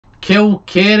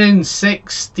Kilkerran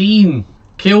 16.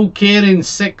 Kilkerran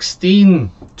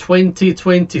 16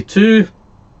 2022.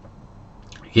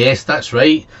 Yes, that's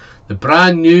right. The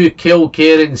brand new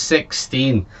Kilkerran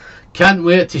 16. Can't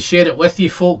wait to share it with you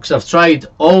folks. I've tried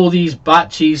all these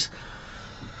batches.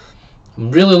 I'm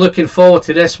really looking forward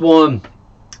to this one.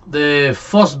 The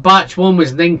first batch one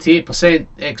was 98%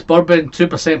 ex-bourbon,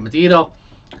 2% Madeira.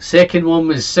 Second one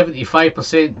was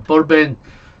 75% bourbon,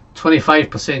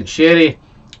 25% sherry.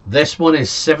 This one is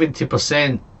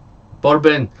 70%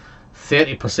 bourbon,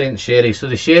 30% sherry. So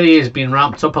the sherry has been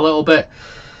ramped up a little bit.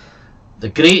 The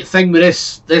great thing with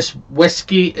this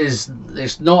whiskey is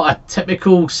it's not a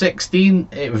typical 16.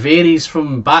 It varies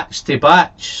from batch to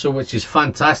batch, so which is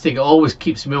fantastic. It always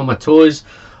keeps me on my toes.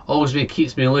 Always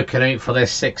keeps me looking out for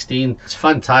this 16. It's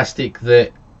fantastic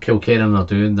that Kilkerran are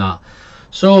doing that.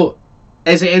 So,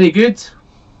 is it any good?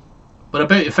 We're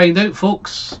about to find out,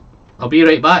 folks. I'll be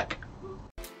right back.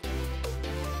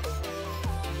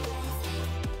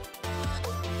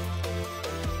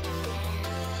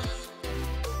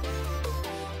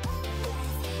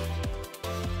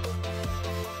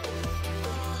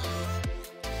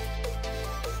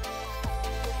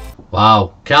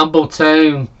 Wow,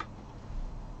 Campbelltown,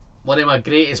 one of my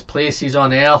greatest places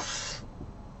on earth.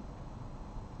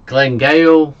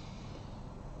 Glengyle,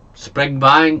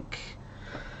 Springbank,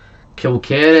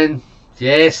 Kilkerran.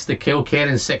 Yes, the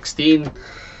Kilkerran 16. I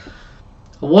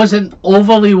wasn't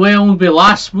overly whelmed with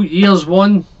last year's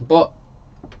one, but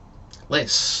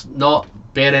let's not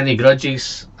bear any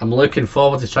grudges. I'm looking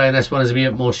forward to trying this one. There's a wee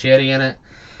bit more sherry in it.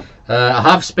 I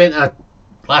have spent a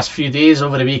last few days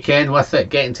over the weekend with it,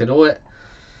 getting to know it.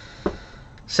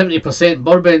 70%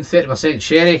 bourbon, 30%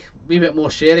 sherry, wee bit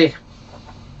more sherry.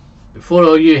 Before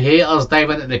all you haters dive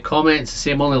into the comments and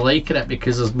say I'm only liking it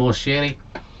because there's more sherry,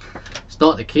 it's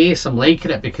not the case. I'm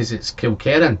liking it because it's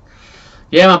Kilkerran.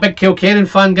 Yeah, I'm a big Kilkerran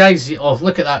fan, guys. Oh,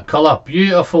 look at that colour,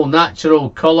 beautiful natural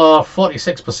colour,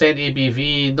 46%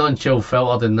 ABV, non-chill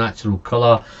filtered and natural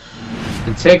colour,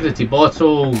 integrity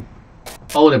bottle,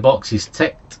 all the boxes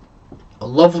ticked. A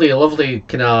lovely, lovely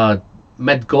kind of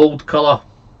mid-gold colour.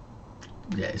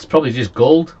 Yeah, it's probably just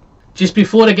gold. Just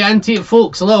before I get into it,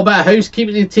 folks, a little bit of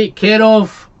housekeeping to take care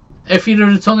of. If you're a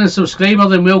returning subscriber,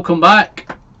 then welcome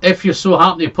back. If you're so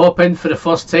happy to pop in for the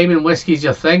first time and whiskey's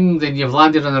your thing, then you've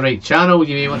landed on the right channel.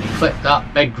 You may want to click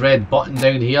that big red button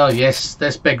down here. Yes,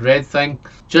 this big red thing.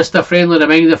 Just a friendly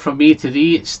reminder from me to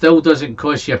thee, it still doesn't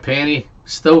cost you a penny.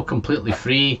 Still completely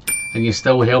free. And you're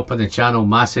still helping the channel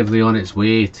massively on its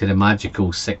way to the magical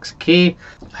 6k.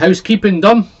 Housekeeping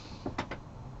done.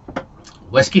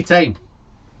 Whiskey time.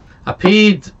 I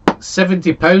paid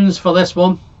 £70 for this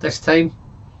one this time.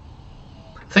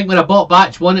 I think when I bought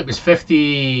batch 1 it was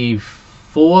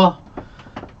 54.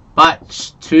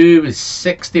 Batch 2 was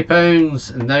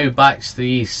 £60 and now batch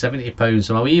 3 £70.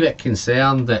 So I'm a wee bit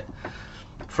concerned that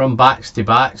from batch to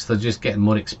batch they're just getting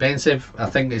more expensive. I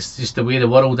think it's just the way the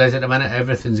world is at the minute.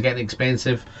 Everything's getting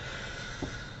expensive.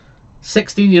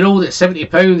 16-year-old at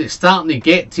 £70, it's starting to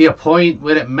get to a point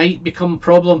where it might become a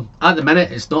problem. At the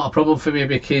minute it's not a problem for me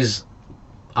because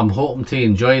I'm hoping to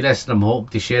enjoy this and I'm hoping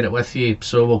to share it with you.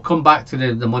 So we'll come back to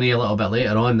the money a little bit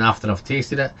later on after I've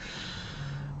tasted it.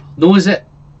 Nose it.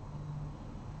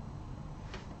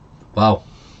 Wow.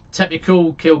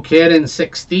 Typical Kilkerran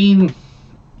 16.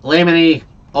 Lemony,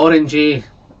 orangey,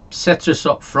 citrus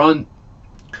up front.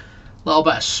 A little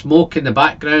bit of smoke in the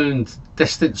background.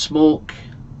 Distant smoke.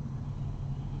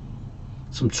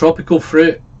 Some tropical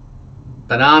fruit,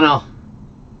 banana,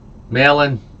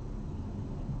 melon,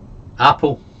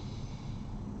 apple.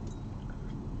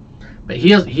 But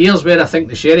here's where I think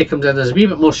the sherry comes in. There's a wee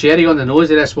bit more sherry on the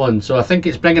nose of this one, so I think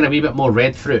it's bringing a wee bit more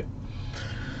red fruit.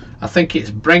 I think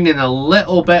it's bringing a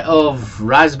little bit of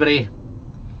raspberry,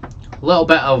 a little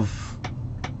bit of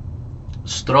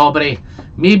strawberry,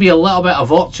 maybe a little bit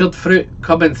of orchard fruit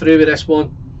coming through with this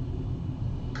one.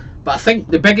 But I think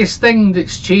the biggest thing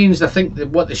that's changed, I think that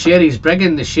what the sherry is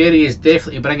bringing, the sherry is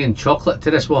definitely bringing chocolate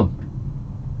to this one.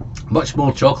 Much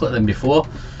more chocolate than before.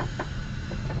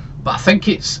 But I think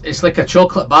it's like a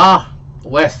chocolate bar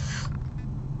with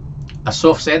a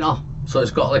soft centre. So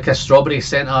it's got like a strawberry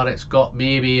centre, it's got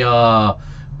maybe a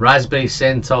raspberry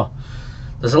centre.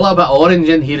 There's a little bit of orange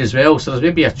in here as well, so there's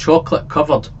maybe a chocolate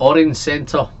covered orange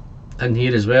centre in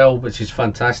here as well, which is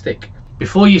fantastic.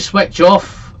 Before you switch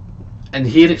off, and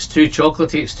here it's too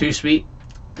chocolatey, it's too sweet.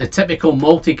 The typical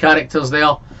malty characters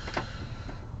there.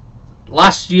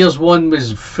 Last year's one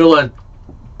was full of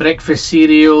breakfast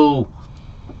cereal,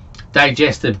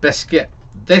 digestive biscuit.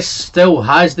 This still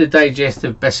has the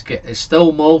digestive biscuit. It's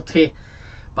still malty,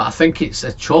 but I think it's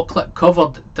a chocolate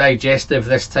covered digestive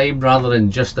this time rather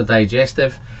than just a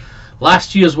digestive.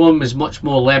 Last year's one was much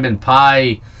more lemon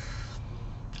pie,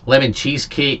 lemon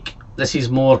cheesecake. This is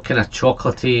more kind of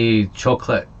chocolatey,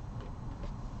 chocolate,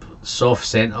 soft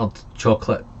centered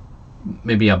chocolate,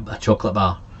 maybe a chocolate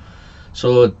bar.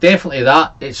 So definitely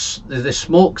that. It's the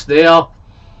smoke's there,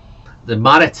 the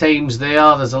maritime's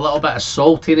there. There's a little bit of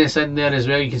saltiness in there as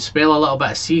well. You can smell a little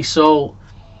bit of sea salt,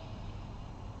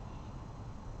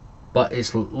 but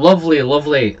it's lovely,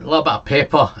 lovely. A little bit of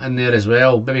pepper in there as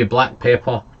well, maybe black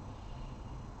pepper,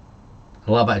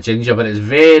 a little bit of ginger, but it's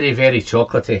very, very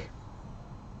chocolatey.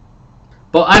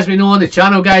 But as we know on the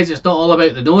channel, guys, it's not all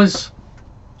about the nose.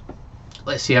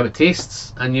 Let's see how it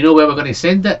tastes, and you know where we're going to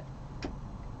send it.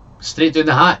 Straight down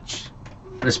the hatch.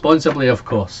 Responsibly, of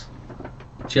course.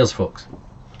 Cheers, folks.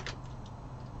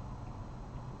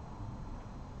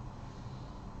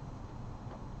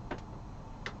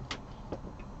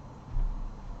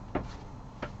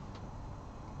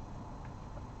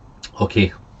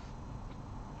 Okay.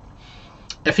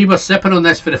 If you were sipping on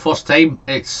this for the first time,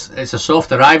 it's a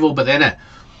soft arrival, but then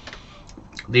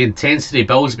the intensity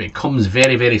builds, but it comes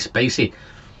very, very spicy.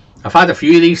 I've had a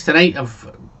few of these tonight.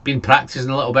 I've been practicing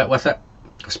a little bit with it.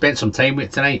 I spent some time with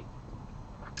it tonight,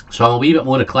 so I'm a wee bit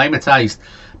more acclimatised.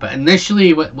 But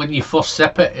initially, when you first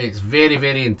sip it, it's very,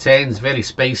 very intense, very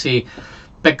spicy,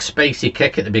 big spicy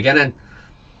kick at the beginning.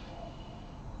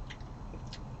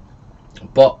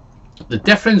 But the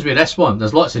difference with this one,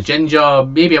 there's lots of ginger,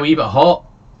 maybe a wee bit hot,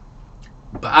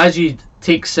 but as you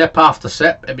take sip after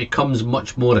sip, it becomes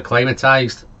much more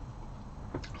acclimatised,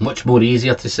 much more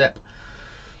easier to sip.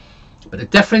 But the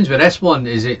difference with this one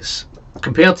is it's,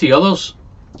 compared to the others,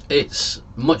 it's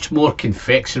much more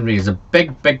confectionery. There's a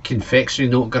big, big confectionery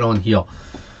note going on here.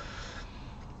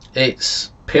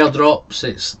 It's pear drops,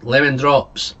 it's lemon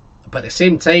drops, but at the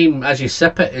same time, as you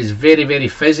sip it, it's very, very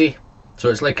fizzy. So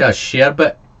it's like a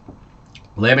sherbet,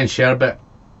 lemon sherbet,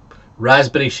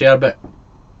 raspberry sherbet.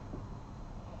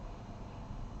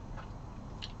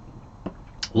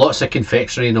 Lots of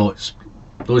confectionery notes.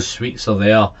 Those sweets are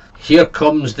there. Here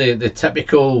comes the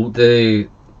typical, the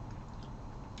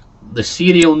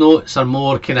cereal notes are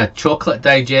more kind of chocolate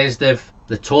digestive.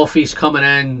 The toffee's coming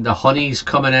in, the honey's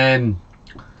coming in,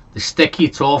 the sticky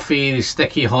toffee, the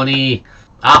sticky honey,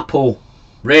 apple,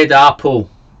 red apple.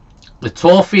 The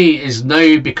toffee is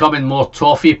now becoming more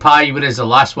toffee pie, whereas the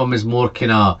last one was more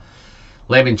kind of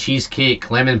lemon cheesecake,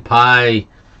 lemon pie.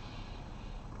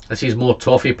 This is more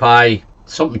toffee pie.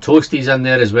 Something toasty's in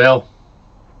there as well.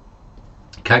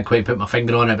 Can't quite put my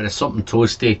finger on it, but it's something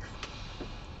toasty.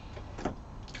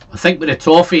 I think with the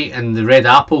toffee and the red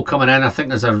apple coming in, I think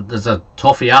there's a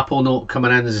toffee apple note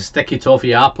coming in. There's a sticky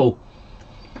toffee apple.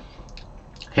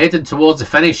 Heading towards the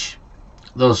finish,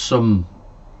 there's some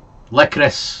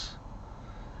licorice.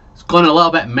 It's gone a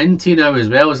little bit minty now as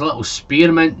well. There's a little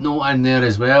spearmint note in there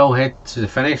as well. Head to the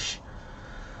finish.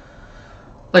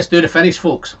 Let's do the finish,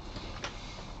 folks.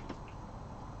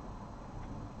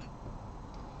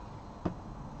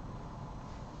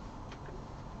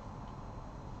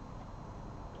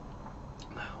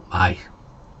 Aye.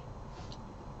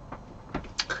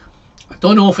 I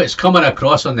don't know if it's coming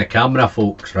across on the camera,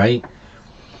 folks, right?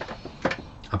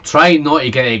 I'm trying not to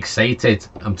get excited.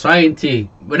 I'm trying to,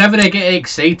 whenever I get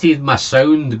excited, my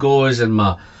sound goes and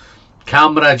my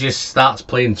camera just starts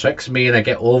playing tricks with me and I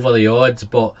get over the odds,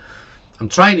 but I'm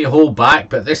trying to hold back.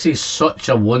 But this is such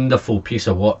a wonderful piece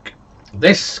of work.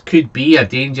 This could be a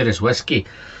dangerous whiskey.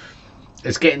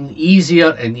 It's getting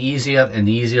easier and easier and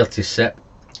easier to sip.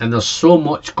 And there's so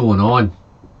much going on.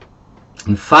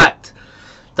 In fact,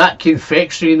 that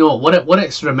confectionery note, what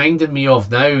it's reminding me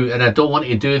of now, and I don't want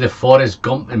to do the Forrest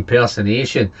Gump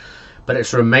impersonation, but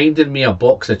it's reminding me of a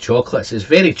box of chocolates. It's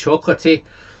very chocolatey,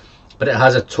 but it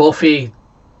has a toffee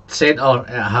centre,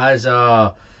 it has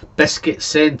a biscuit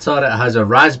centre, it has a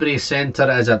raspberry centre,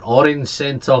 it has an orange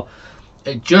centre.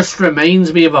 It just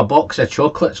reminds me of a box of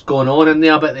chocolates going on in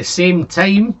there, but at the same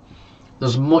time,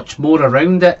 there's much more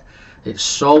around it. It's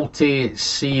salty, it's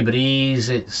sea breeze,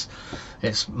 it's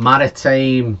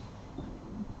maritime,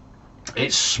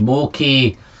 it's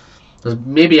smoky. There's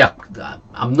maybe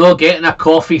I'm not getting a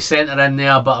coffee centre in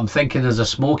there, but I'm thinking there's a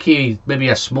smoky, maybe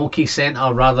a smoky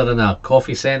centre rather than a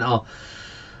coffee centre.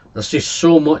 There's just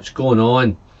so much going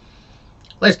on.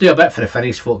 Let's do a bit for the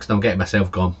finish, folks, and I'm getting myself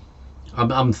gone.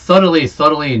 I'm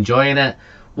thoroughly enjoying it.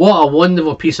 What a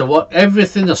wonderful piece of work.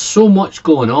 Everything, there's so much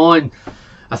going on.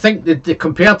 I think that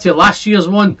compared to last year's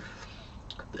one,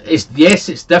 yes,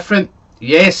 it's different,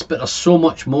 yes, but there's so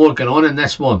much more going on in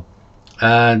this one,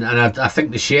 and I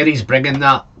think the sherry's bringing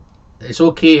that. It's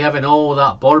okay having all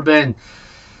that bourbon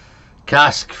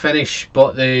cask finish,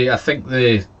 but I think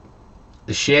the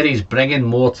sherry's bringing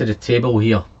more to the table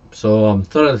here, so I'm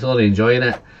thoroughly enjoying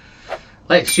it.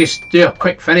 Let's just do a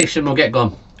quick finish and we'll get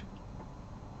going.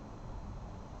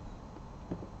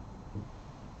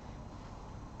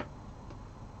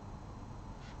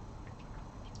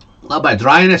 A little bit of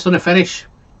dryness on the finish,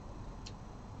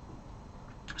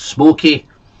 smoky,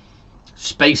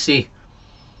 spicy.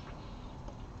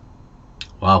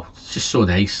 Wow, it's just so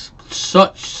nice.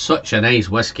 Such a nice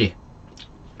whiskey.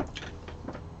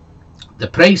 The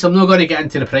price, I'm not going to get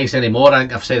into the price anymore. I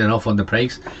think I've said enough on the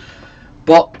price.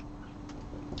 But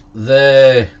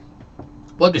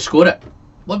what do we score it?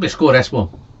 What do we score this one?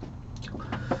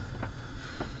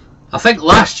 I think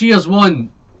last year's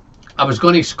one, I was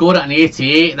going to score it an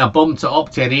 88 and I bumped it up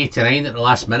to an 89 at the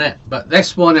last minute. But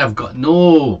this one, I've got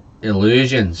no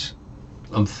illusions.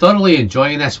 I'm thoroughly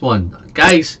enjoying this one.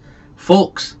 Guys,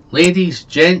 folks, ladies,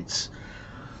 gents,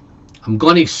 I'm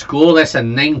going to score this a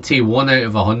 91 out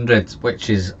of 100, which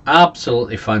is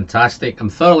absolutely fantastic. I'm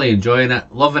thoroughly enjoying it,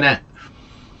 loving it.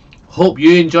 Hope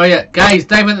you enjoy it. Guys,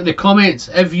 dive into the comments.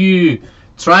 Have you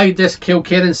tried this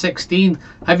Kilkerran 16?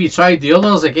 Have you tried the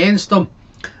others against them?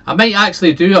 I might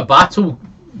actually do a battle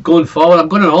going forward. I'm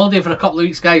going on holiday for a couple of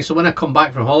weeks, guys, so when I come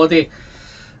back from holiday,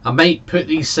 I might put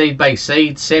these side by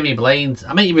side, semi-blind.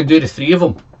 I might even do the three of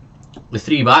them. The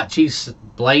three batches,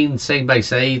 blind, side by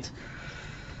side.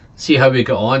 See how we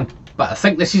get on. But I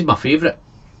think this is my favourite.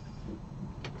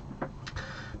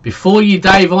 Before you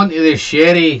dive onto the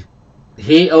sherry,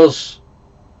 haters,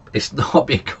 it's not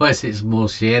because it's more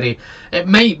sherry. It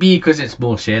might be because it's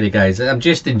more sherry, guys. I'm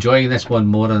just enjoying this one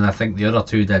more than I think the other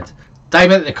two did.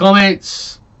 Dive into the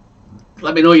comments.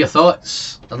 Let me know your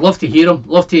thoughts. I'd love to hear them.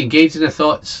 Love to engage in the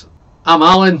thoughts. I'm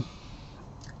Alan.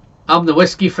 I'm the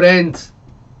whiskey friend.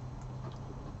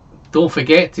 Don't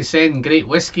forget to send great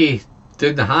whiskey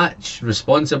down the hatch,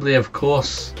 responsibly of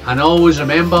course, and always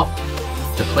remember,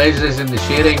 the pleasure is in the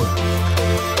sharing.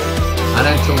 And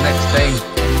until next time,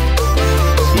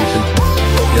 see you soon.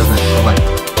 Cheers, bye bye.